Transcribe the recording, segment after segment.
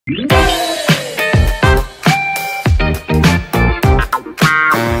Ross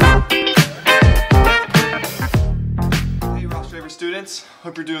Draver students,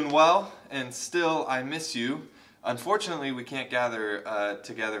 hope you're doing well, and still I miss you. Unfortunately, we can't gather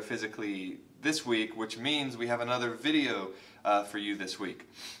together physically this week, which means we have another video for you this week.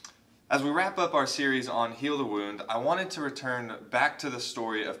 As we wrap up our series on Heal the Wound, I wanted to return back to the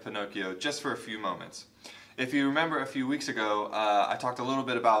story of Pinocchio just for a few moments. If you remember a few weeks ago, I talked a little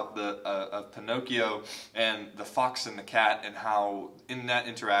bit about of Pinocchio and the fox and the cat, and how in that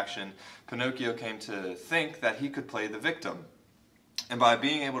interaction Pinocchio came to think that he could play the victim. And by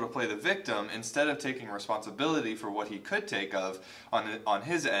being able to play the victim, instead of taking responsibility for what he could take of on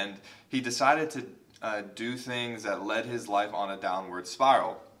his end, he decided to do things that led his life on a downward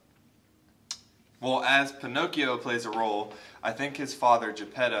spiral. Well, as Pinocchio plays a role, I think his father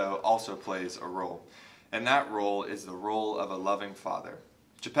Geppetto also plays a role. And that role is the role of a loving father.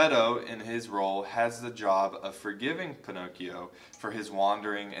 Geppetto, in his role, has the job of forgiving Pinocchio for his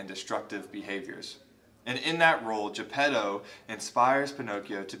wandering and destructive behaviors. And in that role, Geppetto inspires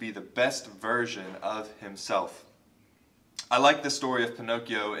Pinocchio to be the best version of himself. I like the story of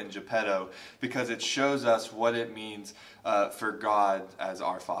Pinocchio and Geppetto because it shows us what it means for God as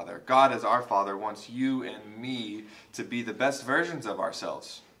our Father. God as our Father wants you and me to be the best versions of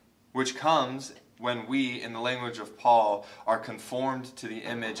ourselves, which comes when we, in the language of Paul, are conformed to the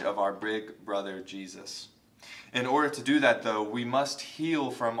image of our big brother Jesus. In order to do that, though, we must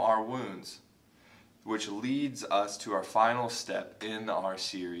heal from our wounds, which leads us to our final step in our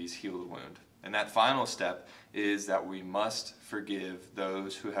series, Heal the Wound. And that final step is that we must forgive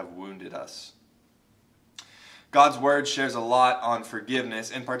those who have wounded us. God's Word shares a lot on forgiveness,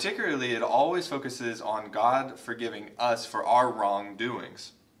 and particularly it always focuses on God forgiving us for our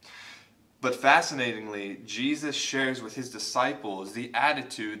wrongdoings. But fascinatingly, Jesus shares with his disciples the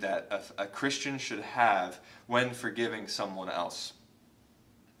attitude that a Christian should have when forgiving someone else.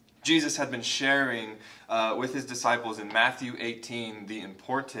 Jesus had been sharing with his disciples in Matthew 18 the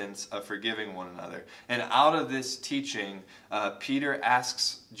importance of forgiving one another. And out of this teaching, Peter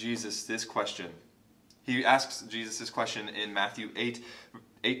asks Jesus this question. He asks Jesus this question in Matthew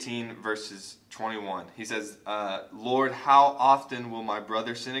 18 verses 21. He says, Lord, how often will my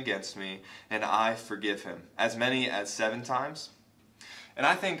brother sin against me and I forgive him? As many as 7 times? And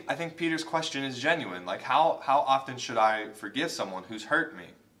I think Peter's question is genuine. Like, how often should I forgive someone who's hurt me?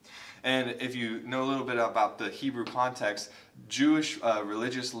 And if you know a little bit about the Hebrew context, Jewish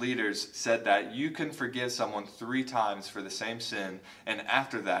religious leaders said that you can forgive someone 3 times for the same sin, and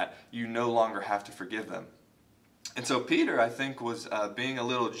after that, you no longer have to forgive them. And so Peter, I think, was being a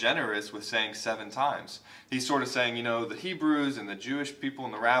little generous with saying 7 times. He's sort of saying, you know, the Hebrews and the Jewish people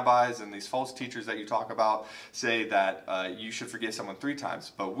and the rabbis and these false teachers that you talk about say that you should forgive someone 3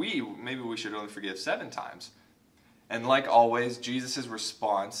 times, but maybe we should only forgive 7 times. And like always, Jesus'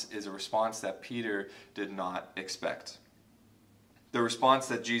 response is a response that Peter did not expect. The response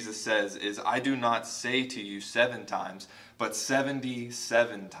that Jesus says is, I do not say to you 7 times, but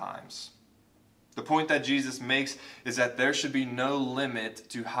 77 times. The point that Jesus makes is that there should be no limit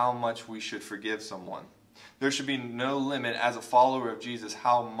to how much we should forgive someone. There should be no limit as a follower of Jesus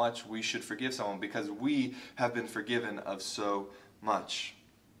how much we should forgive someone, because we have been forgiven of so much.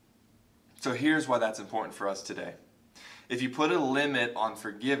 So here's why that's important for us today. If you put a limit on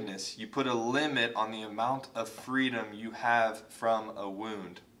forgiveness, you put a limit on the amount of freedom you have from a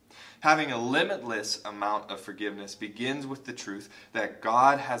wound. Having a limitless amount of forgiveness begins with the truth that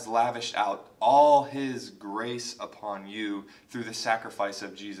God has lavished out all His grace upon you through the sacrifice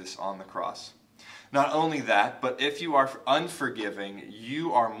of Jesus on the cross. Not only that, but if you are unforgiving,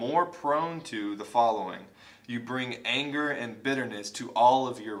 you are more prone to the following. You bring anger and bitterness to all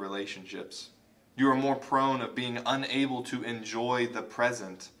of your relationships. You are more prone of being unable to enjoy the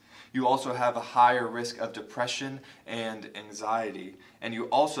present. You also have a higher risk of depression and anxiety. And you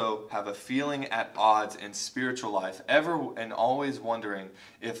also have a feeling at odds in spiritual life, ever and always wondering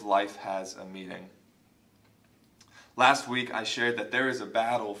if life has a meaning. Last week I shared that there is a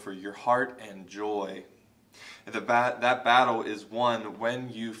battle for your heart and joy. That battle is won when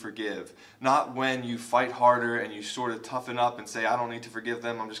you forgive, not when you fight harder and you sort of toughen up and say, I don't need to forgive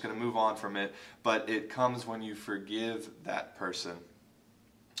them, I'm just going to move on from it, but it comes when you forgive that person.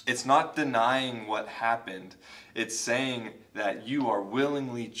 It's not denying what happened. It's saying that you are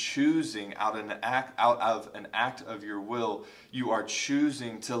willingly choosing out of an act of your will, you are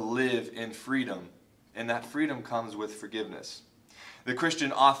choosing to live in freedom, and that freedom comes with forgiveness. The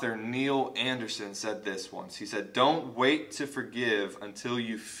Christian author Neil Anderson said this once. He said, "Don't wait to forgive until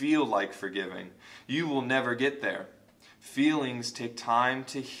you feel like forgiving. You will never get there. Feelings take time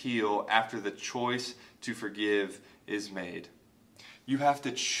to heal after the choice to forgive is made. You have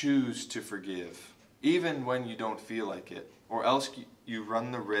to choose to forgive, even when you don't feel like it, or else you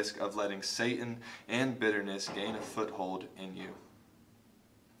run the risk of letting Satan and bitterness gain a foothold in you.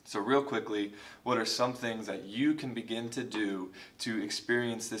 So real quickly, what are some things that you can begin to do to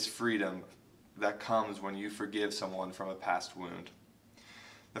experience this freedom that comes when you forgive someone from a past wound?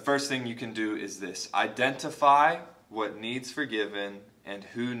 The first thing you can do is this: identify what needs forgiven and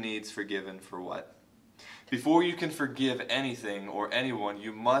who needs forgiven for what. Before you can forgive anything or anyone,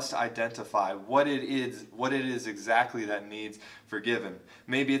 you must identify what it is exactly that needs forgiven.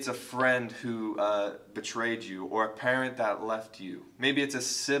 Maybe it's a friend who betrayed you, or a parent that left you. Maybe it's a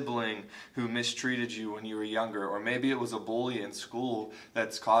sibling who mistreated you when you were younger, or maybe it was a bully in school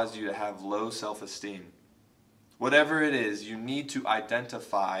that's caused you to have low self-esteem. Whatever it is, you need to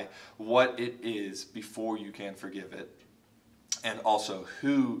identify what it is before you can forgive it, and also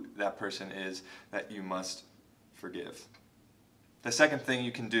who that person is that you must forgive. The second thing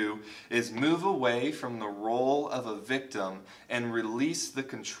you can do is move away from the role of a victim and release the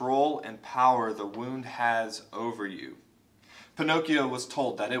control and power the wound has over you. Pinocchio was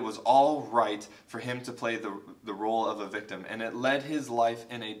told that it was all right for him to play the role of a victim, and it led his life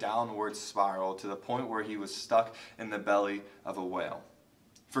in a downward spiral to the point where he was stuck in the belly of a whale.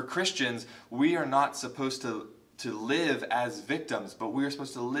 For Christians, we are not supposed to live as victims, but we are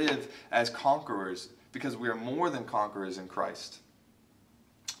supposed to live as conquerors, because we are more than conquerors in Christ.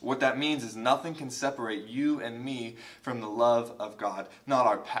 What that means is nothing can separate you and me from the love of God. Not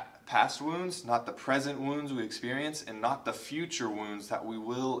our past wounds, not the present wounds we experience, and not the future wounds that we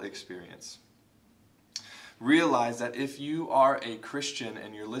will experience. Realize that if you are a Christian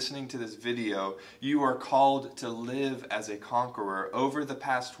and you're listening to this video, you are called to live as a conqueror over the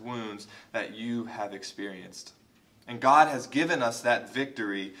past wounds that you have experienced. And God has given us that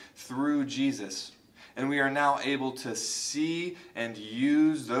victory through Jesus. And we are now able to see and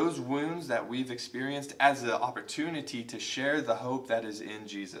use those wounds that we've experienced as an opportunity to share the hope that is in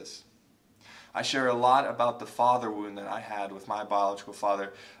Jesus. I share a lot about the father wound that I had with my biological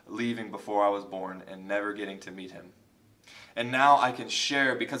father leaving before I was born and never getting to meet him. And now I can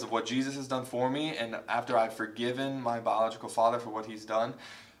share, because of what Jesus has done for me, and after I've forgiven my biological father for what he's done,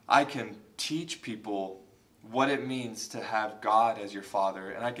 I can teach people what it means to have God as your father,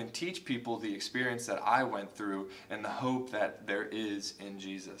 and I can teach people the experience that I went through and the hope that there is in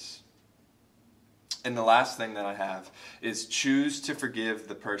Jesus. And the last thing that I have is choose to forgive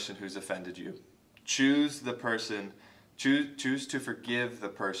the person who's offended you. Choose to forgive the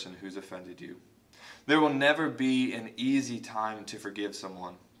person who's offended you. There will never be an easy time to forgive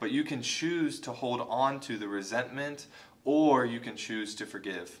someone, but you can choose to hold on to the resentment, or you can choose to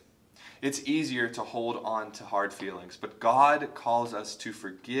forgive. It's easier to hold on to hard feelings, but God calls us to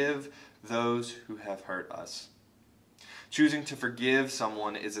forgive those who have hurt us. Choosing to forgive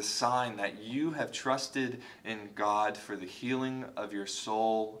someone is a sign that you have trusted in God for the healing of your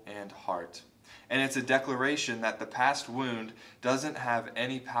soul and heart. And it's a declaration that the past wound doesn't have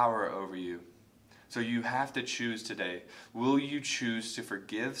any power over you. So you have to choose today. Will you choose to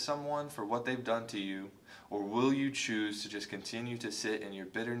forgive someone for what they've done to you? Or will you choose to just continue to sit in your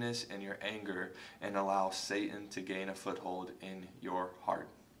bitterness and your anger and allow Satan to gain a foothold in your heart?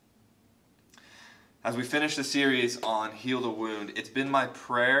 As we finish the series on Heal the Wound, it's been my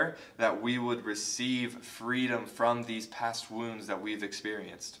prayer that we would receive freedom from these past wounds that we've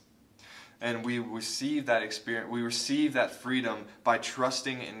experienced. And we receive that experience, we receive that freedom by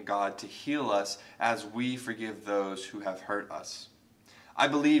trusting in God to heal us as we forgive those who have hurt us. I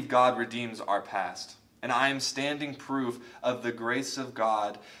believe God redeems our past. And I am standing proof of the grace of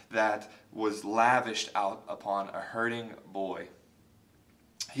God that was lavished out upon a hurting boy.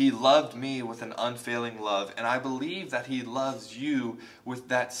 He loved me with an unfailing love, and I believe that He loves you with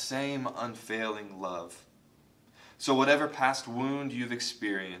that same unfailing love. So whatever past wound you've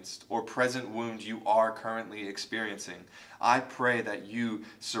experienced, or present wound you are currently experiencing, I pray that you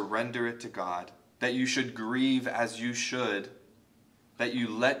surrender it to God, that you should grieve as you should, that you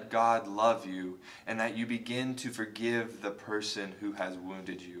let God love you, and that you begin to forgive the person who has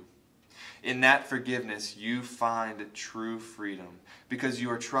wounded you. In that forgiveness, you find true freedom, because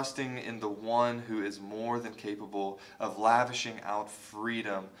you are trusting in the one who is more than capable of lavishing out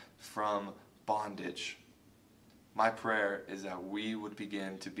freedom from bondage. My prayer is that we would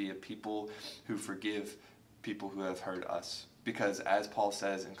begin to be a people who forgive people who have hurt us, because as Paul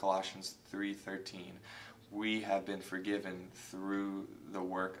says in Colossians 3:13, we have been forgiven through the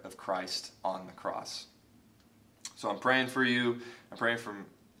work of Christ on the cross. So I'm praying for you. I'm praying for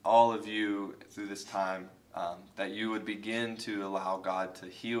all of you through this time that you would begin to allow God to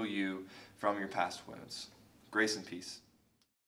heal you from your past wounds. Grace and peace.